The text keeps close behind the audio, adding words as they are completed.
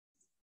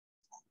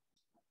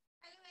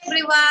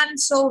everyone.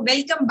 So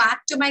welcome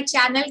back to my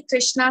channel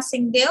Krishna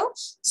Singhdeo.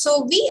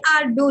 So we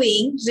are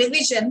doing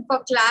revision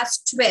for class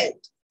 12.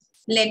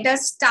 Let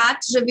us start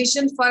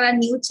revision for a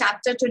new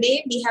chapter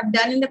today. We have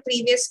done in the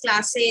previous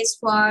classes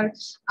for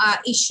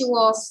issue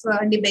of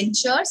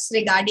debentures.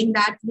 Regarding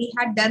that, we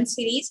had done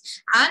series,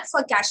 and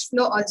for cash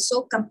flow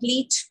also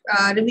complete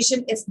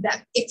revision is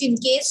done. If in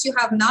case you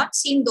have not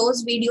seen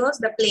those videos,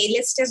 the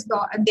playlist is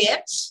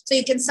there. So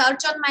you can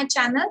search on my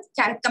channel.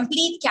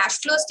 Complete cash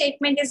flow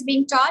statement is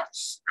being taught,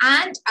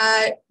 and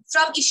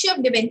from issue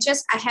of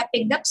debentures, I have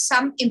picked up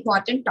some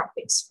important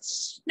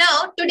topics.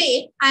 Now,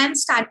 today I am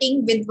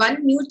starting with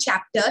one new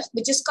chapter,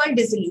 which is called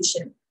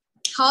dissolution.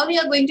 How we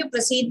are going to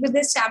proceed with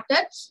this chapter?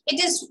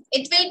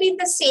 It will be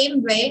the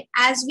same way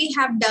as we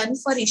have done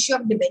for issue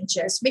of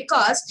debentures,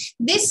 because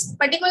this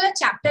particular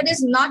chapter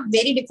is not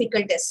very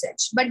difficult as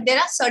such, but there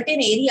are certain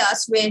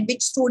areas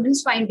which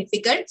students find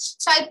difficult.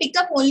 So I'll pick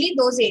up only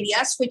those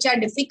areas which are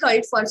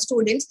difficult for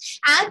students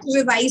and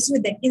revise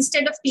with it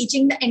instead of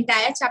teaching the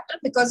entire chapter,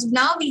 because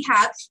now we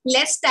have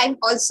less time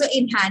also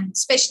in hand,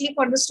 especially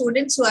for the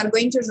students who are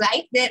going to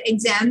write their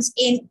exams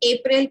in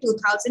April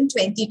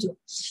 2022.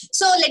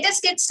 So let us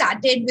get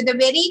started with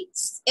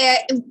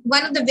a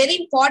one of the very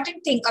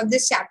important thing of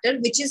this chapter,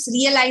 which is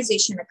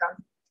realization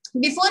account.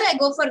 Before I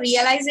go for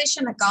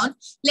realization account,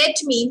 let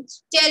me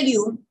tell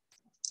you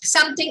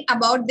something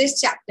about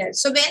this chapter.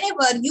 So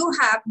whenever you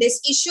have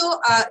this issue,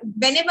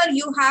 whenever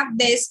you have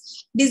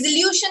this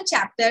dissolution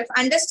chapter,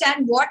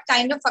 understand what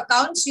kind of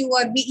accounts you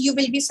will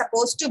be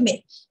supposed to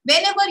make.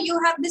 Whenever you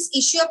have this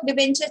issue of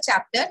debenture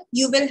chapter,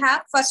 you will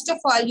have, first of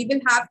all, you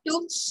will have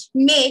to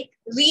make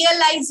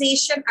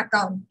realization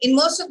account. In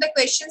most of the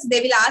questions,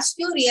 they will ask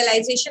you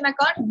realization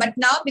account, but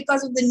now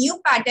because of the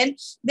new pattern,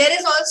 there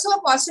is also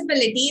a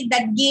possibility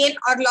that gain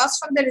or loss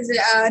from the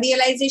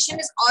realization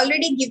is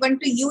already given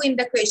to you in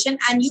the question,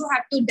 and you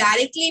have to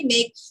directly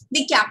make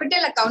the capital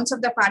accounts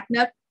of the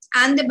partner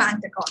and the bank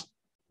account.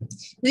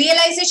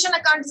 Realization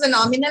account is a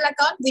nominal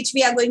account, which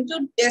we are going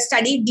to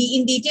study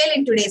in detail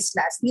in today's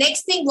class.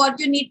 Next thing, what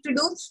you need to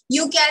do,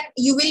 you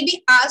will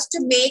be asked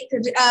to make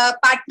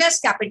partner's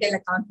capital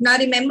account. Now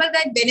remember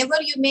that whenever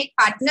you make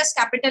partner's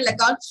capital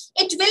account,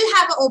 it will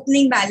have an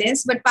opening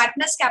balance, but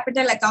partner's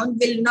capital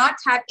account will not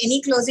have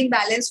any closing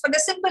balance, for the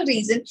simple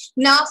reason,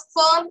 now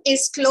firm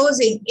is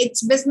closing,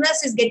 its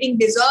business is getting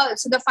dissolved,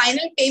 so the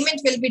final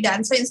payment will be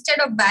done. So instead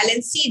of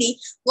balance CD,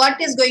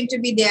 what is going to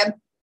be there?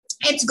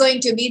 It's going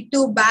to be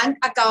to bank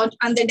account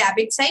on the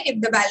debit side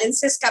if the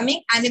balance is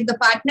coming, and if the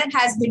partner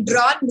has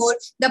withdrawn more,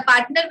 the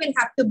partner will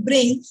have to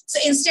bring. So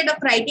instead of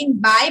writing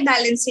by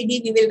balance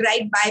CD, we will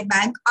write by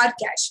bank or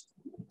cash.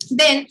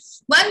 Then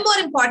one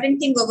more important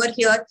thing over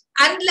here,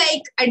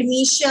 unlike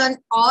admission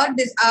or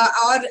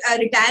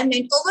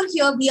retirement, over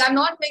here we are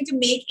not going to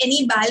make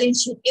any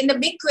balance sheet. In the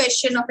big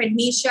question of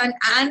admission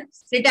and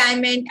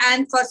retirement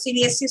and for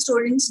CBSE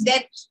students,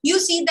 that you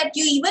see that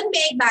you even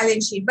make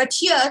balance sheet, but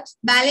here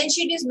balance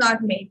sheet is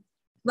not made.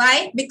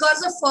 Why? Because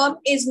the firm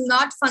is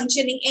not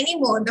functioning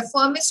anymore. The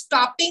firm is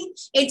stopping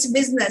its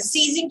business,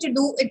 ceasing to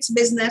do its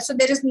business. So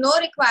there is no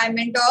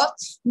requirement of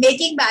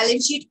making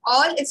balance sheet.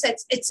 All its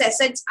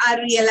assets are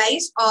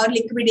realized or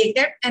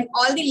liquidated, and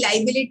all the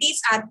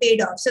liabilities are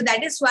paid off. So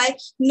that is why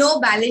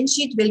no balance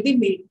sheet will be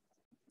made.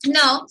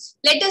 Now,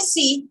 let us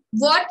see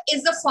what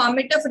is the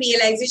format of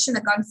realization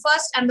account.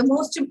 First and the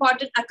most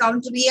important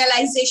account,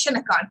 realization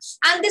account.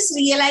 And this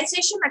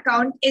realization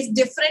account is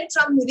different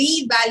from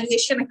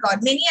revaluation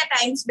account. Many a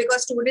times,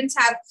 because students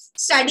have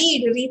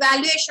studied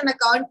revaluation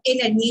account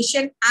in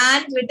admission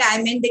and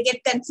retirement, they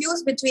get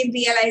confused between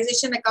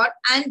realization account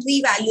and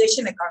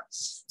revaluation account.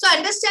 So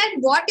understand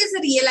what is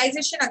a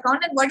realization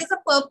account and what is the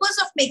purpose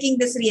of making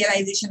this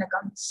realization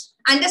account.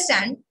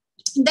 Understand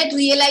that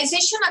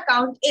realization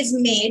account is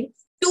made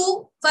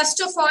to,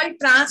 first of all,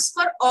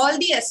 transfer all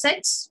the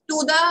assets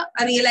to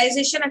the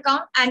realization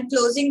account and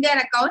closing their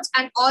accounts,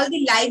 and all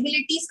the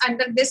liabilities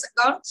under this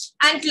account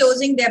and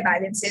closing their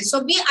balances.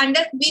 So we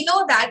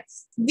know that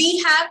we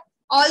have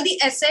all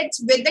the assets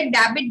with the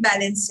debit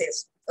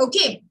balances.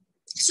 Okay.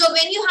 So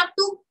when you have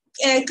to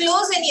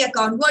close any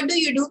account, what do?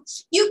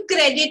 You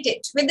credit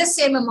it with the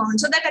same amount,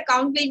 so that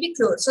account will be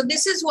closed. So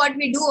this is what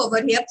we do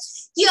over here.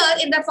 Here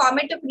in the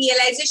format of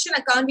realization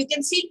account, you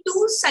can see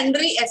two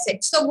sundry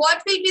assets. So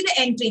what will be the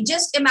entry?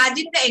 Just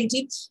imagine the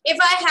entry. If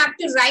I have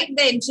to write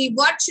the entry,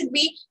 what should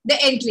be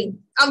the entry?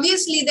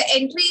 Obviously, the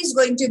entry is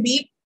going to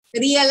be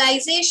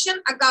realization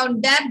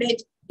account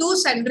debit to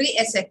sundry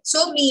assets.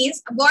 So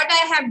means what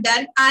I have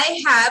done,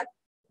 I have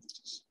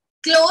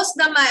close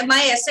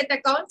my asset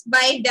account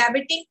by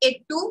debiting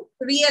it to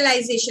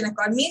realization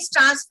account, means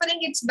transferring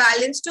its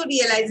balance to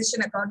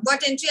realization account.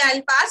 What entry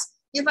I'll pass?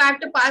 If I have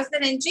to pass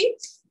the entry,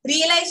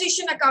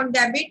 realization account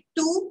debit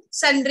to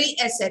sundry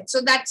assets.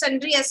 So that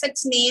sundry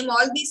assets name,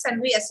 all these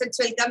sundry assets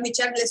will come, which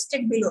are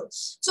listed below.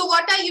 So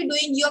what are you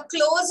doing? You're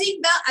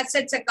closing the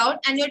assets account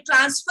and you're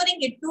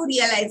transferring it to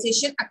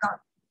realization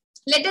account.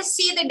 Let us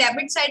see the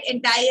debit side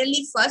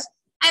entirely first.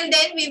 and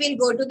then we will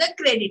go to the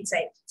credit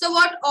side. So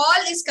what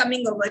all is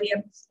coming over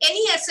here?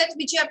 Any assets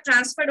which you have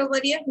transferred over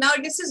here. Now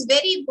this is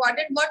very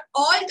important. What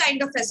all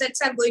kind of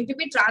assets are going to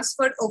be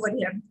transferred over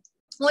here?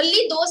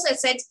 Only those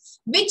assets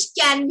which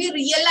can be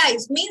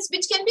realized, means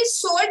which can be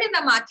sold in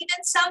the market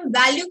and some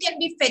value can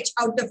be fetched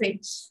out of it.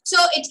 So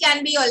it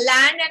can be your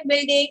land and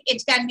building,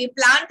 it can be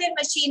plant and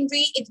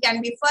machinery, it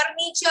can be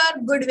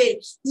furniture, goodwill.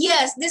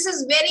 Yes, this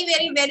is very,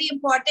 very, very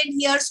important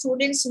here.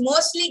 Students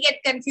mostly get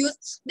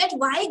confused that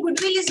why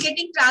goodwill is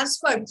getting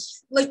transferred.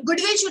 Well,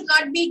 goodwill should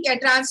not be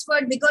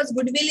transferred because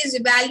goodwill is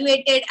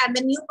evaluated and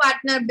the new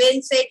partner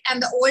brings it,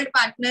 and the old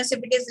partners, if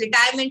it is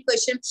retirement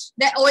question,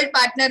 the old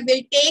partner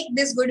will take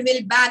this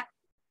goodwill back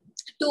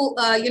to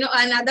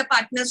another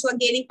partners who are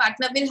gaining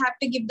partner will have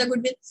to give the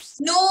goodwill.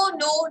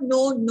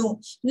 No.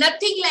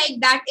 Nothing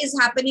like that is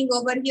happening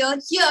over here.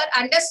 Here,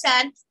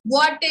 understand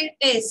what it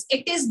is.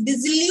 It is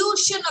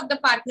dissolution of the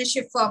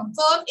partnership firm.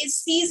 Firm is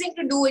ceasing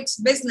to do its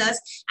business.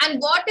 And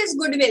what is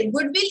goodwill?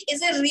 Goodwill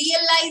is a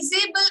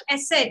realizable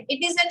asset.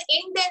 It is an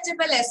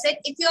intangible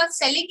asset. If you are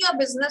selling your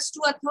business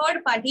to a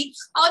third party,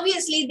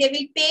 obviously they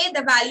will pay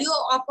the value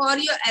of all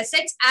your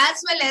assets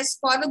as well as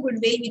for the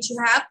goodwill which you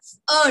have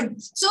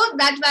earned. So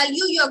that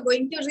value you are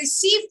going to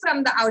receive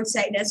from the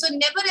outsider. So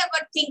never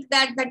ever think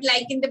that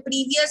like in the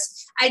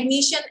previous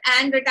admission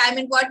and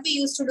retirement, what we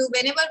used to do,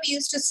 whenever we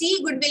used to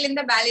see goodwill in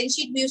the balance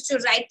sheet, we used to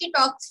write it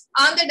off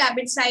on the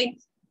debit side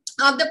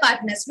of the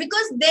partners,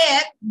 because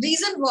their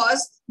reason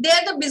was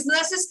there the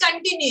business is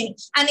continuing.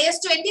 And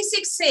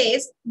AS26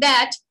 says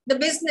that the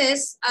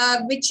business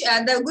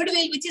the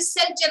goodwill which is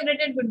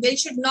self-generated goodwill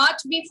should not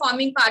be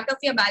forming part of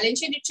your balance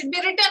sheet. It should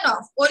be written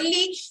off.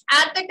 Only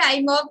at the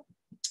time of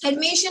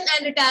admission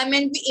and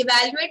retirement, we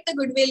evaluate the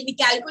goodwill, we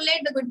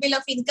calculate the goodwill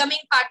of incoming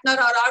partner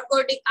or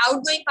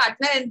outgoing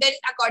partner, and then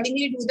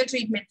accordingly do the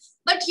treatment.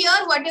 But here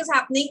what is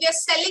happening? We are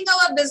selling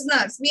our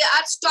business. We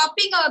are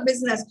stopping our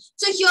business.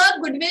 So here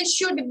goodwill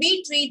should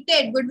be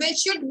treated. Goodwill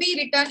should be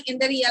written in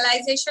the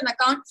realization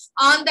account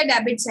on the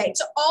debit side.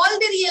 So all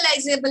the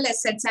realizable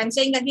assets, I'm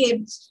saying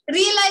again,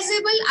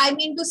 realizable, I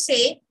mean to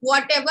say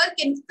whatever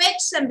can fetch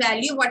some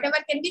value, whatever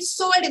can be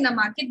sold in the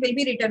market will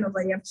be written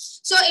over here.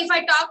 So if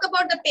I talk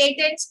about the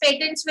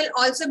patents will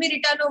also be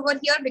written over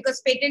here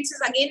because patents is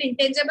again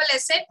intangible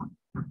asset.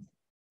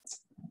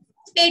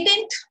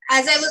 Patent,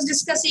 as I was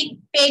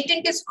discussing,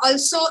 patent is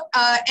also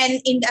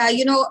an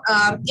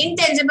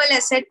intangible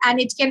asset, and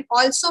it can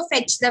also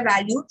fetch the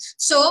value.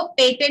 So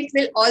patent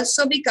will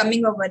also be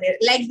coming over there.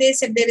 Like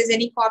this, if there is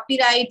any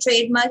copyright,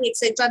 trademark,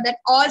 etc., that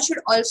all should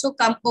also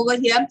come over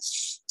here.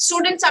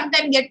 Students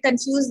sometimes get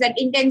confused that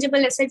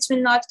intangible assets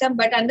will not come,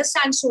 but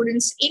understand,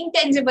 students,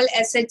 intangible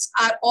assets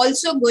are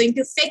also going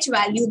to fetch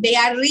value. They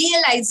are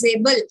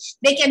realizable.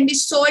 They can be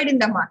sold in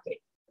the market.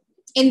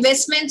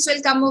 Investments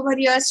will come over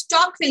here.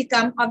 Stock will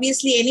come.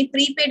 Obviously, any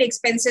prepaid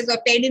expenses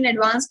or paid in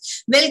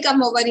advance will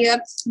come over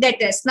here.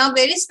 Debtors. Now,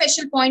 very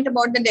special point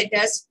about the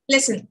debtors.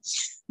 Listen,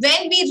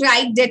 when we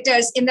write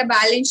debtors in the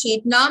balance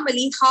sheet,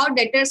 normally how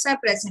debtors are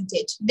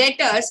presented.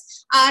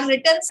 Debtors are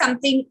written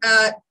something.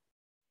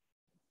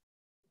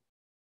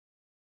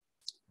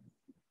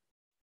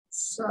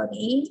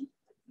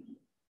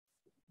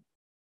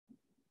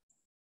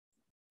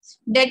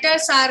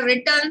 Debtors are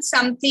written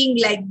something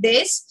like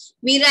this.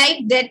 We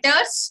write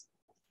debtors,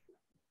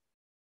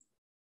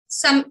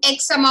 some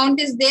X amount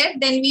is there,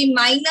 then we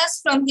minus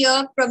from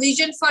here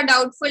provision for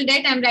doubtful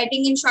debt. I'm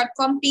writing in short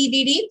form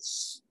PDD.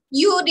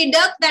 You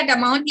deduct that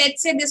amount.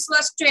 Let's say this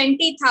was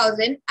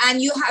 20,000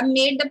 and you have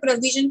made the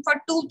provision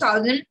for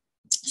 2,000.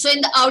 So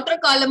in the outer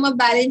column of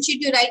balance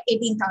sheet, you write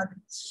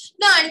 18,000.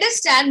 Now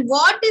understand,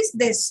 what is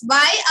this?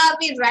 Why are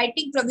we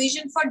writing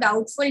provision for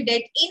doubtful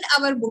debt in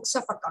our books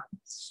of account?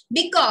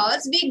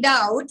 Because we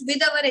doubt,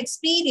 with our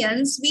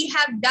experience, we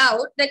have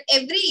doubt that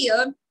every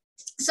year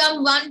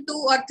some 1, 2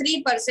 or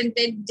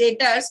 3%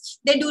 debtors,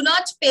 they do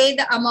not pay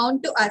the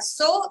amount to us.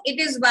 So it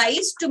is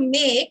wise to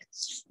make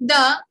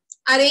the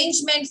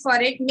arrangement for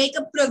it, make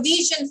a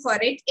provision for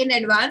it in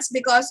advance,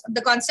 because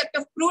the concept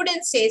of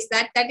prudence says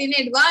that in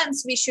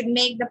advance we should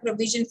make the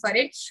provision for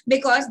it,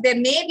 because there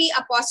may be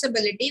a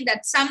possibility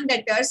that some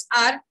debtors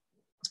are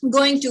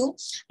going to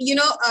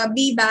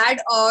be bad,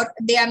 or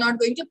they are not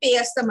going to pay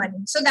us the money.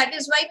 So that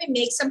is why we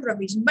make some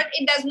provision. But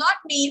it does not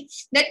mean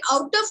that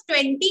out of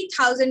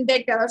 20,000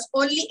 debtors,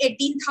 only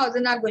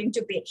 18,000 are going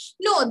to pay.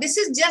 No, this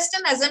is just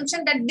an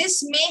assumption that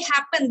this may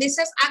happen. This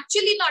has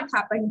actually not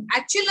happened.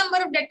 Actual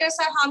number of debtors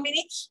are how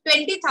many?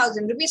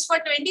 20,000 rupees. For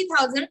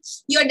 20,000,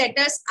 your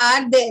debtors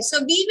are there.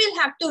 So we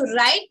will have to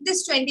write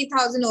this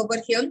 20,000 over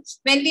here.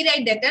 When we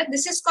write debtor,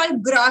 this is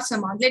called gross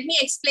amount. Let me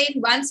explain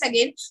once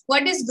again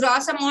what is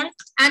gross amount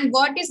and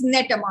what is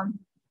net amount.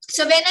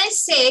 So when I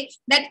say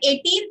that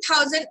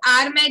 18,000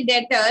 are my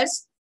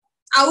debtors,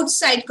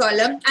 outside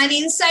column, and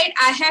inside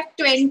I have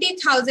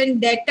 20,000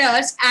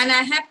 debtors, and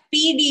I have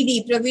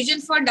PDD,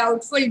 provision for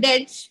doubtful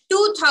debt,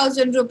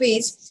 2,000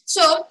 rupees.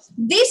 So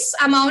this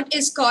amount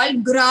is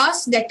called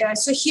gross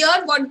debtors. So here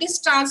what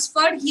is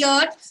transferred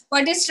here,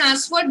 what is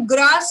transferred,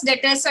 gross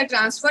debtors are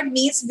transferred,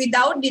 means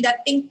without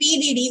deducting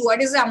PDD,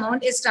 what is the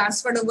amount is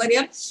transferred over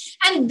here.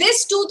 And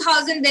this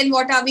 2,000, then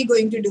what are we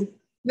going to do?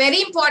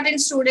 Very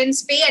important,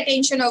 students, pay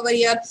attention over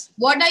here.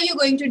 What are you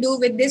going to do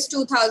with this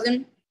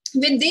 2,000?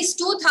 With this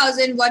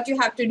 2,000, what you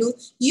have to do,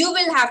 you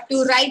will have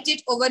to write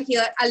it over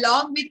here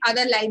along with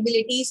other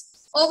liabilities.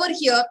 Over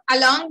here,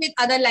 along with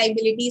other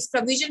liabilities,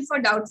 provision for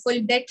doubtful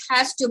debt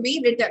has to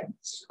be written.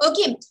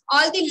 Okay,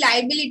 all the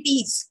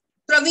liabilities,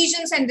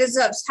 provisions and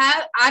reserves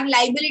are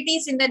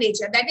liabilities in the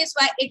nature. That is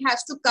why it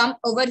has to come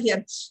over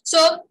here.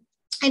 So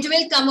it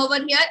will come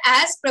over here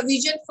as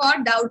provision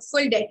for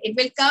doubtful debt. It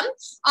will come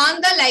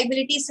on the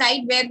liability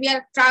side where we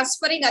are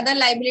transferring other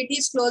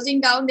liabilities,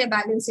 closing down their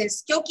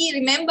balances. Kyunki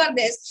remember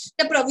this,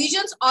 the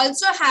provisions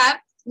also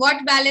have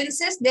what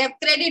balances? They have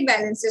credit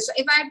balances. So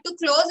if I have to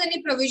close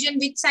any provision,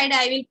 which side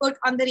I will put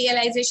on the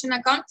realization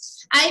account?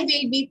 I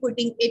will be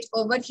putting it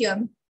over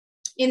here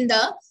in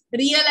the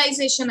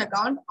realization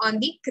account on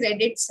the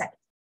credit side.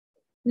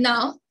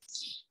 Now,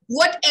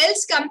 what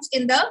else comes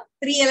in the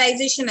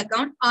realization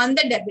account on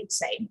the debit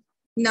side?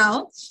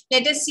 Now,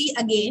 let us see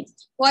again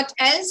what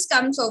else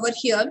comes over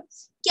here.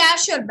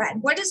 Cash or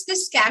bank. What is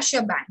this cash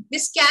or bank?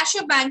 This cash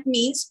or bank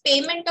means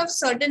payment of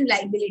certain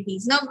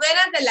liabilities. Now, where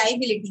are the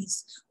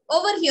liabilities?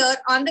 Over here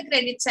on the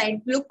credit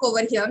side, look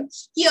over here.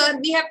 Here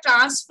we have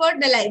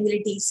transferred the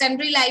liabilities,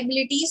 sundry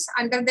liabilities.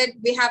 Under that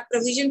we have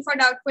provision for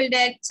doubtful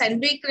debt,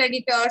 sundry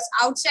creditors,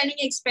 outstanding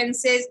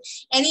expenses,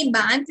 any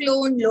bank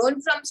loan,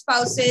 loan from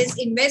spouses,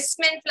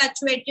 investment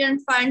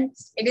fluctuation fund.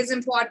 It is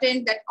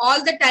important that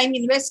all the time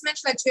investment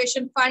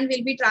fluctuation fund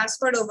will be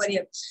transferred over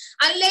here.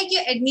 Unlike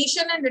your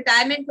admission and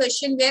retirement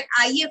question where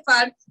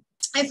IFR,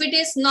 if it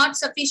is not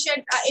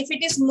sufficient, if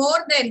it is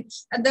more than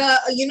the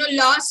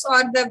loss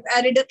or the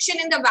reduction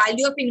in the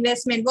value of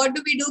investment, what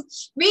do?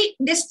 We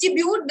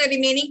distribute the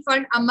remaining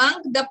fund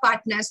among the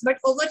partners. But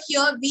over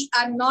here, we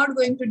are not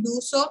going to do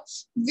so.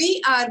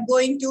 We are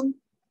going to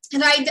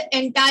write the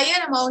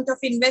entire amount of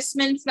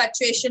investment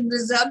fluctuation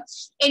reserve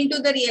into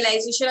the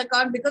realization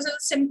account because of a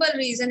simple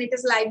reason. It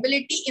is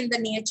liability in the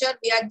nature.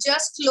 We are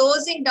just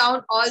closing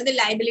down all the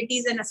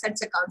liabilities and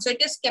assets account. So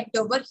it is kept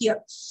over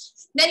here.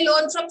 Then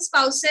loan from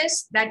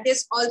spouses, that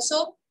is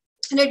also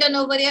written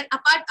over here.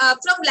 Apart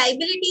from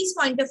liabilities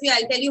point of view,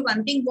 I'll tell you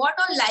one thing. What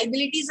all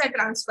liabilities are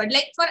transferred?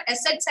 Like for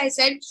assets, I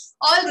said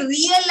all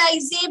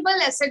realizable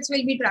assets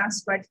will be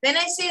transferred. When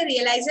I say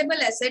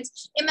realizable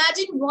assets,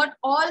 imagine what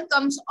all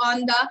comes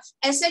on the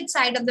asset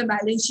side of the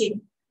balance sheet.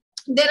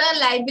 There are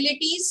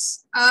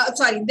liabilities,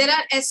 there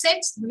are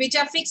assets which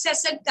are fixed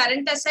asset,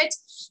 current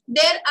assets.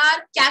 There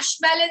are cash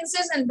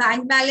balances and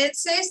bank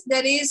balances.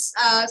 There is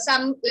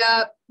some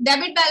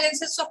debit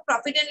balances of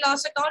profit and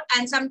loss account,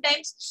 and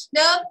sometimes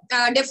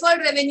the deferred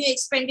revenue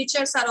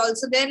expenditures are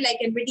also there, like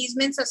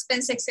advertisement,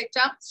 suspense, etc.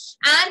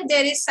 And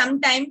there is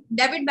sometimes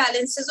debit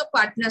balances of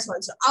partners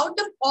also. Out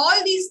of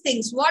all these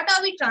things, what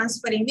are we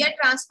transferring? We are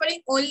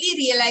transferring only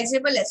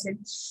realizable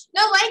assets.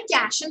 Now, why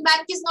cash and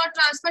bank is not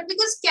transferred?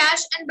 Because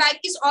cash and bank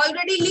is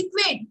already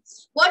liquid.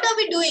 What are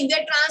we doing? We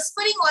are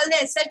transferring all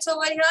the assets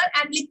over here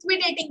and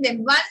liquidating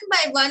them one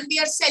by one. We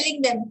are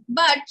selling them.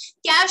 But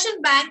cash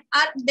and bank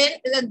are then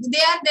they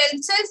are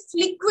themselves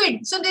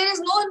liquid. So there is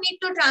no need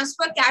to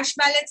transfer cash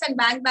balance and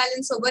bank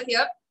balance over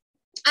here.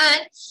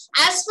 And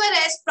as far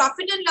as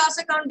profit and loss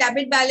account,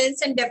 debit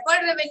balance and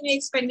deferred revenue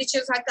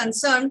expenditures are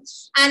concerned,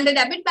 and the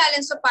debit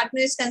balance of partner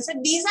is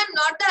concerned, these are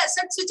not the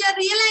assets which are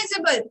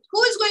realizable.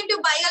 Who is going to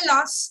buy a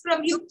loss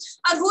from you,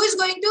 or who is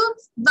going to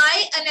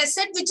buy an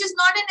asset which is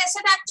not an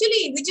asset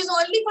actually, which is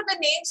only for the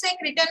namesake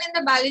written in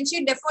the balance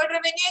sheet, deferred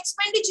revenue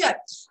expenditure,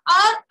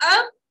 or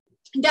a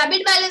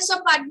debit balance of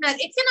partner?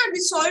 It cannot be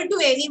sold to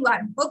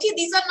anyone. Okay,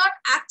 these are not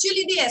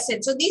actually the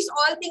assets. So these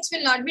all things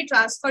will not be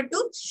transferred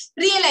to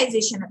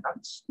realization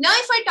account. Now,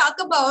 if I talk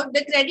about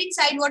the credit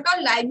side, what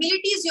all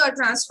liabilities you are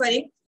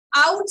transferring?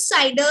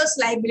 Outsiders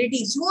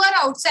liabilities. Who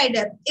are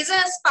outsider? Is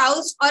a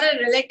spouse or a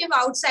relative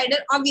outsider?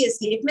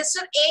 Obviously, if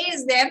Mr. A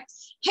is there,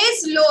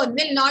 his loan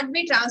will not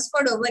be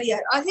transferred over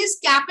here, or his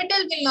capital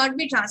will not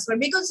be transferred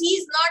because he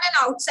is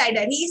not an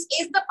outsider. He is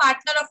the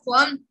partner of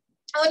firm,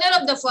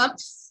 owner of the firm.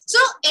 So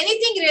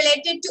anything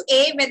related to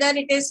A, whether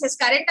it is his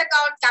current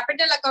account,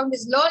 capital account,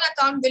 his loan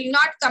account, will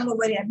not come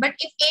over here. But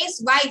if A's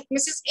wife,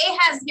 Mrs. A,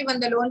 has given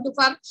the loan to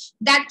firm,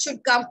 that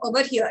should come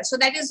over here. So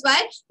that is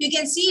why you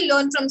can see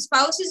loan from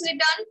spouse is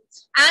written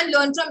and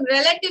loan from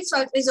relatives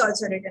is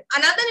also written.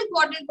 Another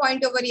important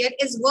point over here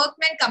is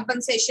workmen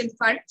compensation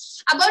fund,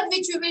 about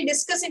which we will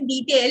discuss in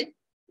detail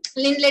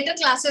in later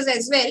classes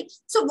as well.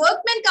 So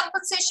workmen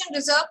compensation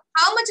reserve,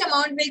 how much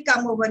amount will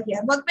come over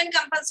here? Workmen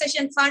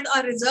compensation fund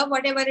or reserve,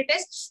 whatever it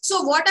is.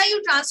 So what are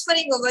you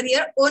transferring over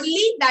here?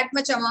 Only that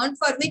much amount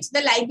for which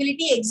the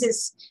liability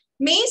exists.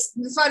 means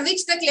for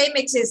which the claim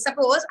exists.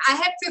 Suppose I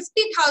have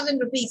 50,000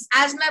 rupees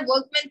as my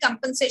workman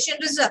compensation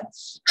reserve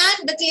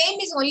and the claim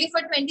is only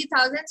for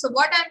 20,000. So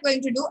what I'm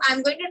going to do,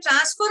 I'm going to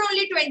transfer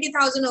only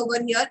 20,000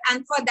 over here,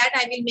 and for that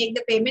I will make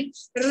the payment.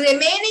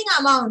 Remaining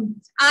amount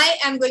I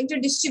am going to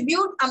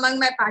distribute among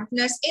my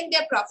partners in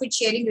their profit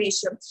sharing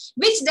ratio,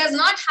 which does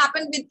not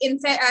happen with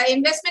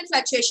investment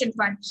fluctuation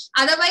fund.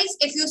 Otherwise,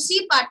 if you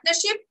see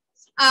partnership,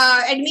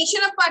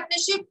 admission of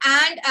partnership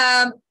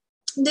and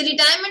the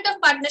retirement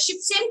of partnership,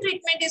 same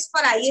treatment is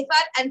for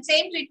IFR and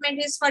same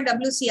treatment is for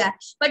WCR.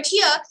 But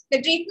here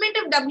the treatment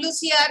of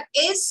WCR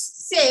is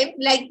same,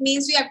 like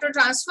means we have to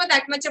transfer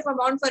that much of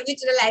amount for which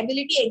the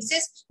liability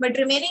exists, but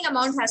remaining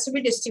amount has to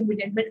be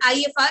distributed. But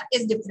IFR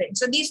is different.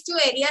 So these two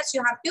areas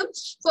you have to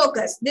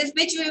focus, this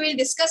which we will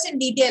discuss in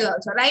detail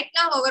also. Right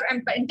now our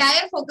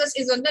entire focus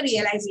is on the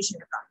realization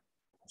account.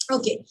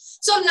 Okay,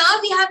 so now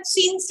we have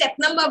seen step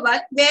number 1,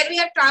 where we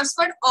have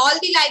transferred all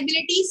the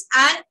liabilities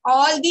and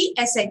all the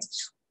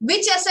assets.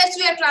 Which assets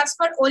we have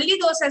transferred? Only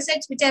those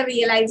assets which are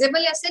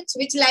realizable assets.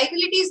 Which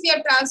liabilities we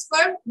have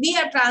transferred? We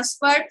have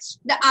transferred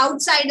the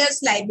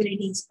outsiders'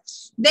 liabilities.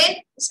 Then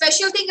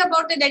special thing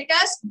about the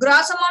debtors,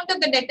 gross amount of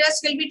the debtors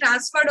will be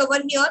transferred over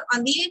here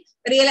on the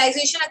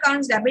realization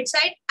accounts debit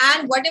side,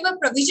 and whatever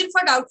provision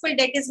for doubtful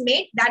debt is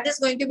made, that is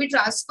going to be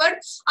transferred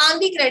on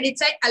the credit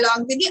side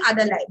along with the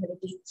other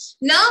liability.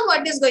 Now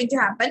what is going to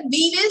happen?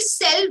 We will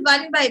sell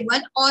one by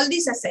one all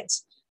these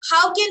assets.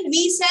 How can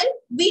we sell?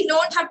 We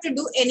don't have to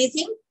do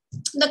anything.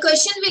 The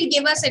question will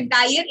give us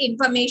entire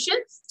information.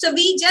 So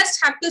we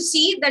just have to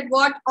see that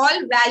what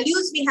all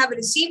values we have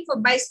received for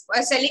by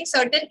selling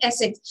certain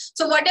assets.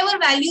 So whatever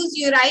values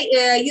you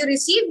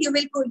receive, you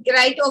will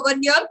write over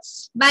here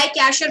by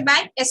cash or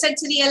bank,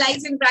 assets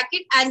realized in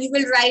bracket, and you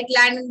will write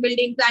land and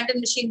building, plant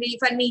and machinery,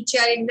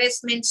 furniture,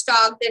 investment,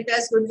 stock,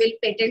 debtors, goodwill,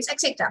 patents,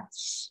 etc.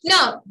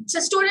 Now, so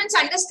students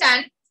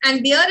understand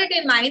and bear it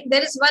in mind.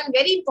 There is one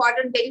very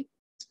important thing,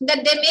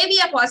 that there may be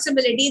a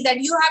possibility that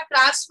you have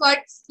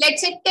transferred,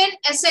 let's say 10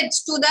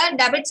 assets to the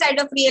debit side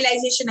of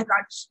realization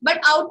account.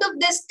 But out of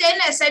this 10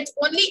 assets,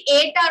 only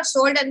 8 are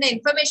sold and the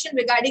information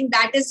regarding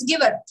that is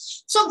given.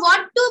 So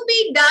what to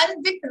be done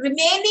with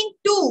remaining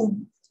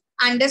 2?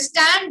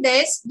 Understand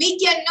this, we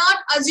cannot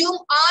assume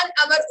on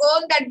our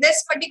own that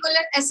this particular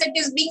asset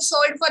is being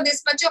sold for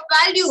this much of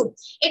value.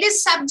 It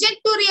is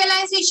subject to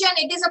realization.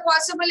 It is a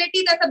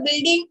possibility that a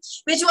building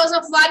which was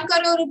of 1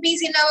 crore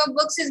rupees in our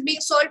books is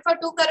being sold for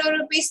 2 crore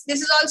rupees.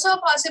 This is also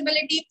a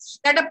possibility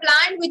that a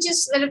plant which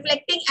is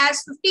reflecting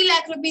as 50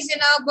 lakh rupees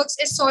in our books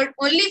is sold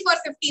only for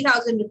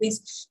 50,000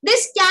 rupees.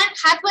 This can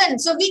happen.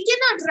 So we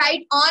cannot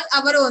write on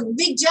our own.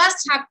 We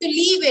just have to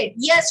leave it.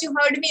 Yes, you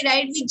heard me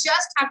right. We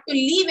just have to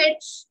leave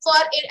it for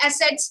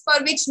assets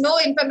for which no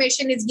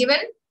information is given.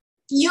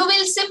 You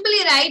will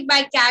simply write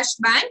by cash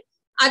bank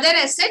other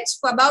assets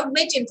about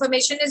which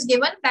information is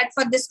given, that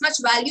for this much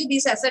value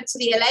these assets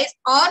realized,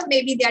 or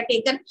maybe they are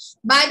taken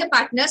by the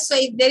partners. So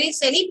if there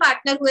is any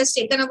partner who has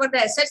taken over the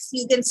assets,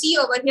 you can see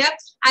over here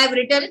I have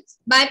written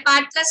by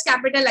partners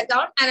capital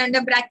account, and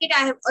under bracket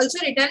I have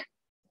also written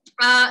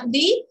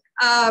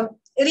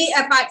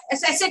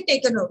asset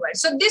taken over.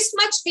 So this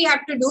much we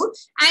have to do,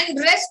 and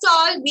rest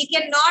all we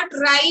cannot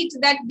write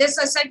that this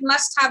asset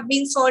must have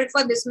been sold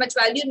for this much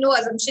value. No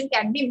assumption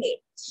can be made.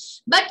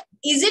 But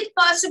is it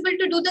possible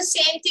to do the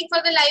same thing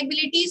for the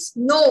liabilities?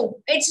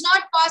 No, it's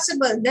not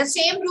possible. The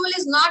same rule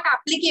is not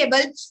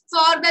applicable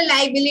for the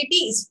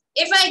liabilities.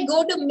 If I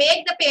go to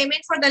make the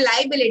payment for the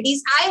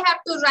liabilities, I have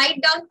to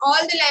write down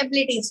all the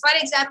liabilities. For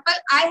example,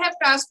 I have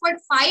transferred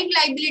 5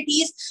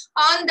 liabilities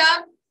on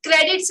the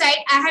credit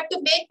side. I have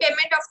to make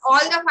payment of all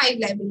the 5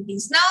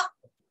 liabilities. Now,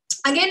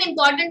 again,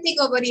 important thing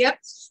over here,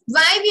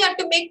 why we have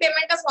to make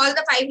payment of all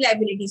the 5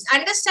 liabilities?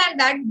 Understand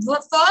that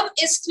the firm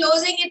is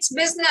closing its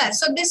business.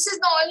 So this is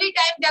the only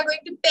time they are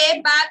going to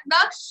pay back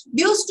the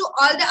dues to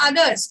all the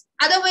others.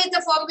 Otherwise,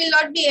 the firm will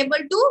not be able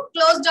to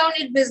close down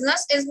its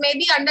business, is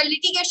maybe under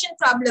litigation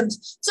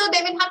problems. So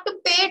they will have to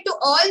pay to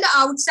all the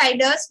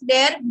outsiders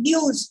their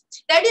dues.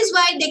 That is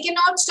why they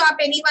cannot stop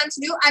anyone's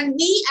due. And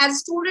we as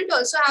students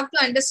also have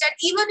to understand,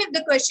 even if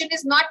the question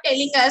is not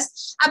telling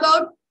us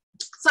about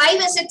 5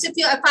 assets, if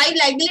you have 5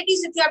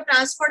 liabilities, if you have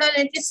transferred,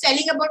 and it is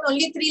telling about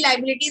only 3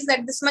 liabilities,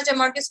 that this much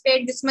amount is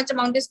paid, this much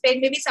amount is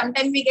paid, maybe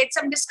sometimes we get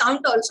some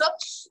discount also.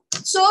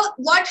 So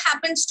what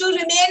happens to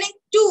remaining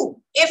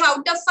 2? If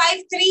out of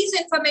 5, 3's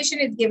information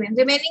is given,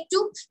 remaining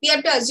 2, we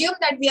have to assume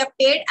that we have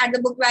paid at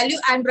the book value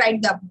and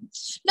write them.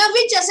 Now,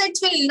 which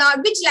assets will not,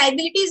 which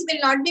liabilities will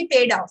not be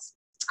paid off?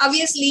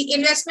 Obviously,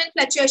 investment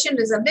fluctuation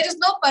reserve. There is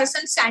no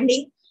person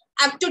standing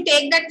up to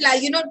take that,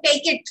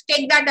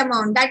 take that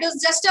amount. That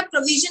is just a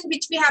provision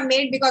which we have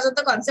made because of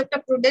the concept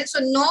of prudence. So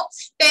no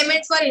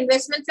payment for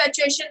investment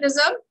fluctuation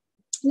reserve,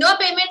 no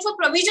payment for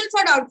provision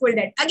for doubtful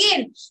debt.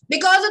 Again,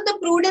 because of the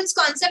prudence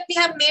concept, we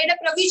have made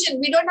a provision.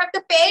 We don't have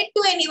to pay it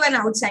to anyone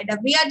outsider.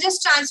 We are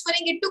just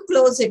transferring it to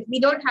close it. We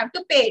don't have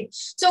to pay it.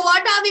 So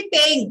what are we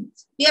paying?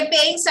 We are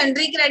paying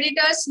sundry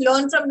creditors,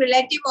 loan from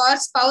relative or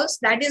spouse,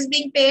 that is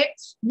being paid.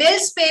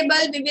 Bills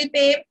payable, we will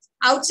pay.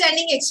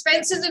 Outstanding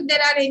expenses, if there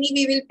are any,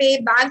 we will pay.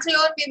 Bank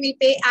loan, we will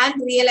pay, and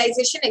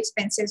realization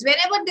expenses.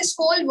 Whenever this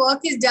whole work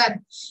is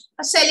done,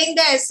 selling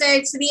the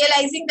assets,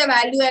 realizing the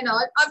value and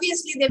all,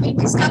 obviously there will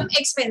be some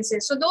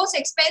expenses. So those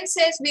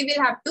expenses we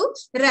will have to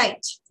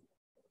write.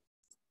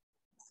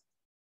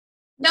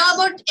 Now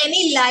about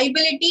any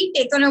liability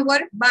taken over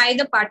by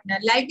the partner.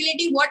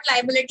 Liability, what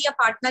liability a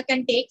partner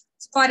can take?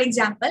 For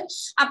example,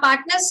 a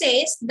partner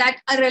says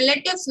that a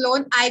relative's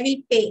loan I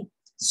will pay.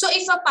 So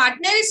if a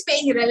partner is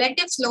paying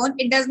relative's loan,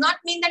 it does not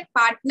mean that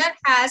partner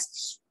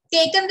has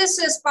taken this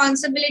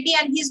responsibility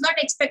and he's not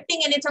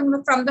expecting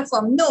anything from the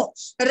firm. No,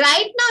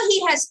 right now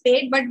he has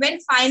paid, but when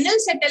final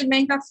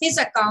settlement of his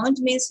account,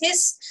 means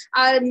his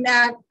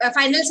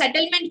final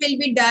settlement will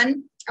be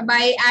done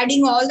by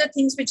adding all the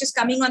things which is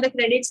coming on the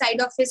credit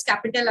side of his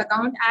capital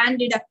account and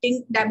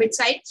deducting debit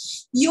side,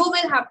 you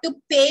will have to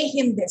pay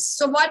him this.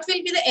 So what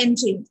will be the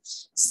entry?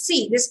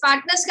 See, this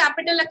partner's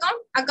capital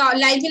account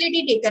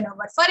liability taken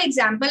over. For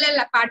example,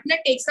 a partner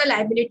takes a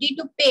liability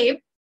to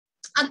pay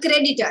a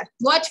creditor.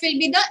 What will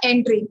be the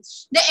entry?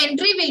 The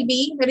entry will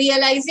be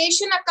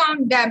realization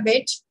account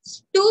debit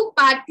to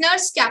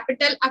partner's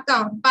capital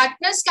account.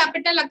 Partner's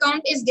capital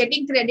account is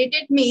getting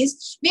credited,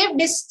 means we have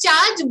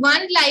discharged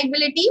one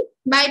liability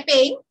by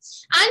paying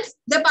and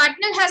the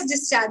partner has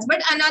discharged,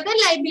 but another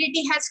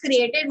liability has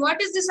created. What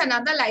is this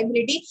another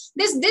liability?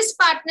 This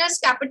partner's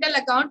capital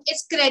account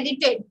is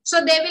credited.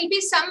 So there will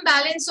be some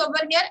balance over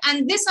here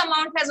and this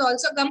amount has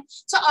also come.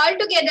 So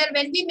altogether,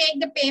 when we make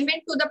the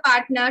payment to the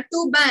partner,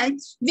 to bank,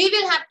 we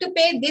will have to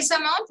pay this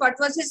amount, what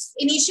was his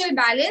initial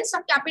balance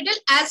of capital,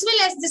 as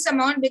well as this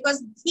amount,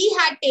 because he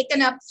had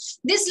taken up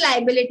this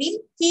liability.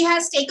 He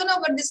has taken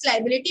over this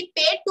liability,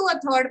 paid to a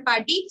third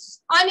party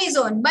on his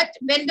own. But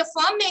when the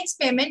firm makes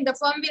payment, the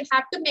firm will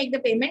have to make the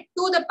payment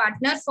to the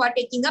partner for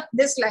taking up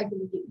this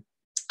liability.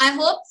 I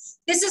hope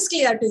this is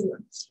clear to you.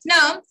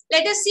 Now,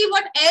 let us see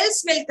what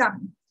else will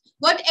come.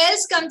 What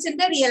else comes in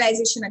the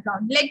realization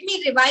account? Let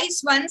me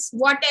revise once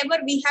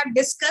whatever we have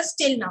discussed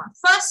till now.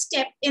 First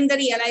step in the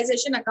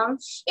realization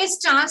account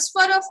is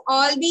transfer of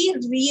all the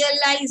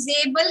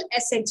realizable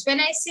assets.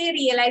 When I say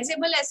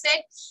realizable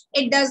asset,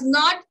 it does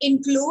not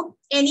include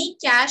any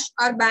cash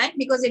or bank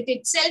because it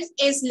itself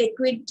is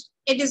liquid.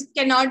 It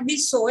cannot be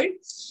sold.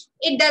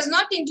 It does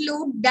not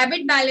include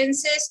debit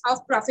balances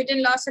of profit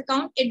and loss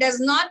account. It does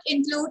not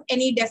include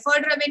any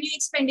deferred revenue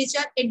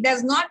expenditure. It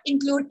does not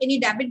include any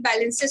debit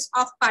balances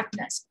of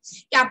partners,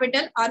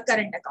 capital or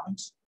current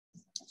accounts.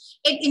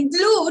 It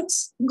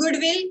includes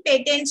goodwill,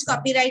 patents,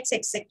 copyrights,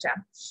 etc.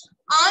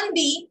 On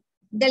the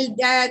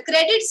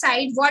credit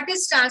side, what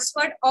is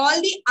transferred? All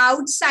the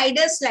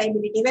outsiders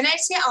liability. When I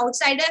say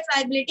outsiders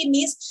liability,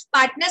 means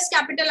partners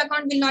capital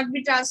account will not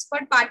be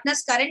transferred,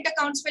 partners current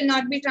accounts will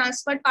not be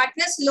transferred,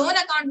 partners loan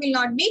account will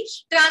not be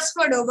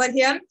transferred over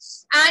here,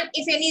 and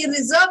if any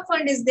reserve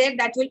fund is there,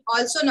 that will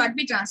also not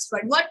be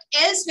transferred. What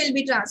else will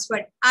be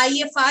transferred?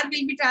 IFR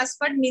will be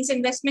transferred, means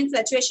investment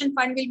fluctuation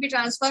fund will be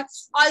transferred.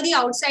 All the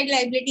outside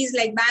liabilities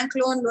like bank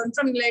loan, loan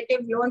from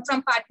relative, loan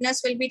from partners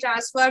will be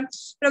transferred.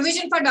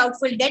 Provision for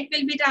doubtful debt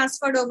will be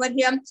transferred over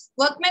here.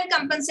 Workman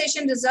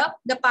compensation reserve,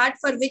 the part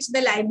for which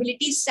the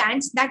liability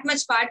stands, that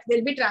much part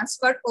will be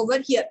transferred over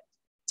here.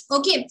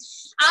 Okay,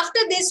 after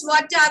this,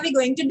 what are we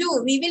going to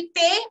do? We will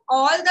pay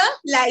all the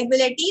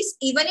liabilities.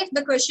 Even if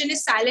the question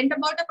is silent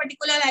about a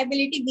particular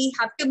liability, we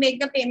have to make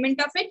the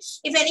payment of it.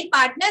 If any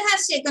partner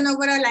has taken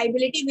over a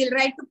liability, we'll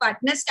write to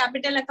partner's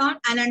capital account,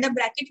 and under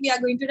bracket, we are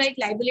going to write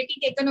liability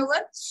taken over.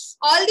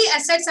 All the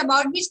assets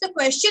about which the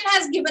question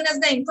has given us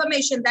the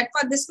information that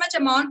for this much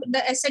amount,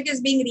 the asset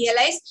is being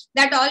realized,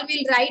 that all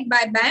we'll write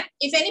by BAM.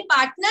 If any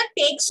partner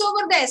takes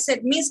over the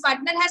asset, means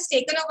partner has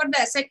taken over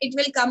the asset, it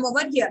will come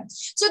over here.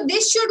 So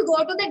this should go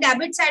to the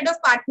debit side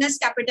of partner's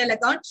capital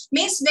account,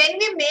 means when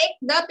we make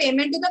the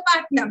payment to the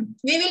partner,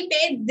 we will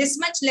pay this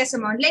much less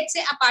amount. Let's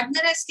say a partner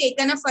has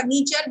taken a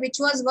furniture which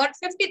was worth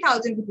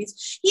 50,000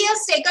 rupees. He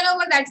has taken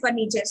over that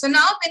furniture. So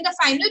now when the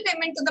final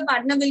payment to the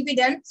partner will be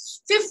done,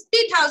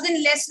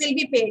 50,000 less will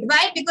be paid.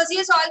 Why? Because he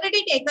has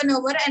already taken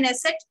over an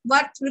asset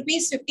worth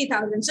rupees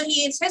 50,000. So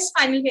his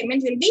final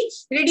payment will be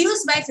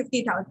reduced by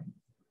 50,000.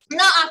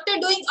 Now, after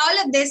doing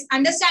all of this,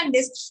 understand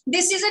this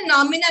is a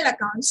nominal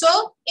account.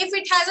 So, if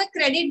it has a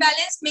credit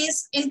balance,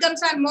 means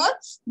incomes are more,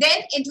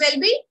 then it will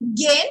be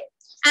gain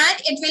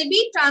and it will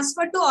be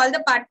transferred to all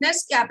the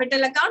partners' capital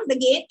account, the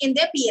gain in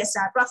their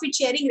PSR, profit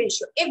sharing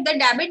ratio. If the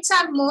debits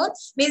are more,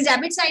 means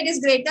debit side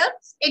is greater,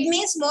 it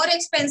means more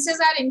expenses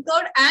are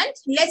incurred and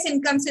less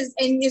incomes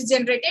is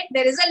generated,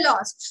 there is a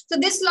loss. So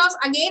this loss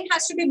again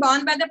has to be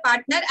borne by the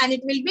partner and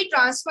it will be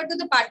transferred to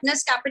the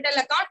partner's capital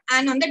account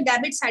and on the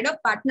debit side of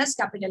partner's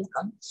capital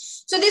account.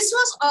 So this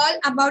was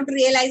all about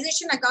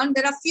realization account.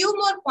 There are few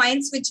more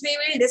points which we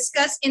will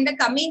discuss in the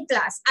coming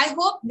class. I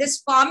hope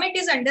this format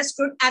is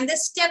understood and the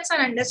steps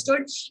are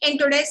understood in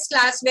today's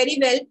class very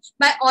well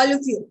by all of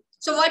you.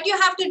 So what you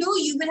have to do,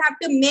 you will have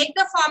to make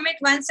the format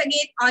once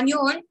again on your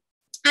own.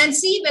 and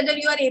see whether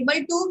you are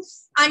able to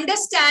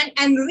understand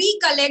and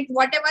recollect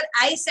whatever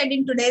I said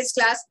in today's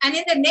class. And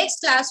in the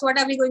next class, what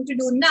are we going to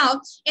do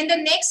now? In the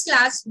next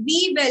class,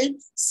 we will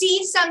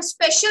see some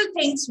special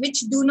things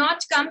which do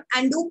not come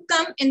and do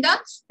come in the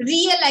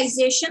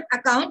realization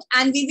account.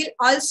 And we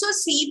will also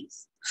see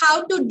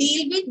how to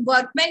deal with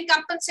workmen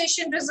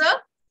compensation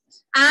reserve.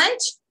 And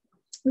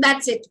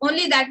that's it.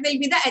 Only that will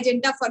be the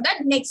agenda for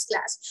the next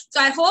class. So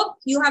I hope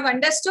you have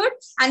understood.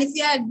 And if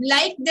you have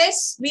liked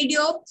this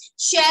video,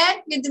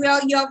 share with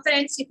your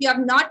friends. If you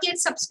have not yet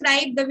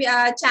subscribed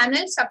the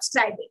channel,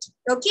 subscribe it.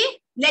 Okay.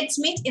 Let's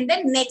meet in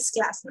the next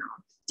class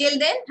now. Till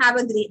then, have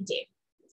a great day.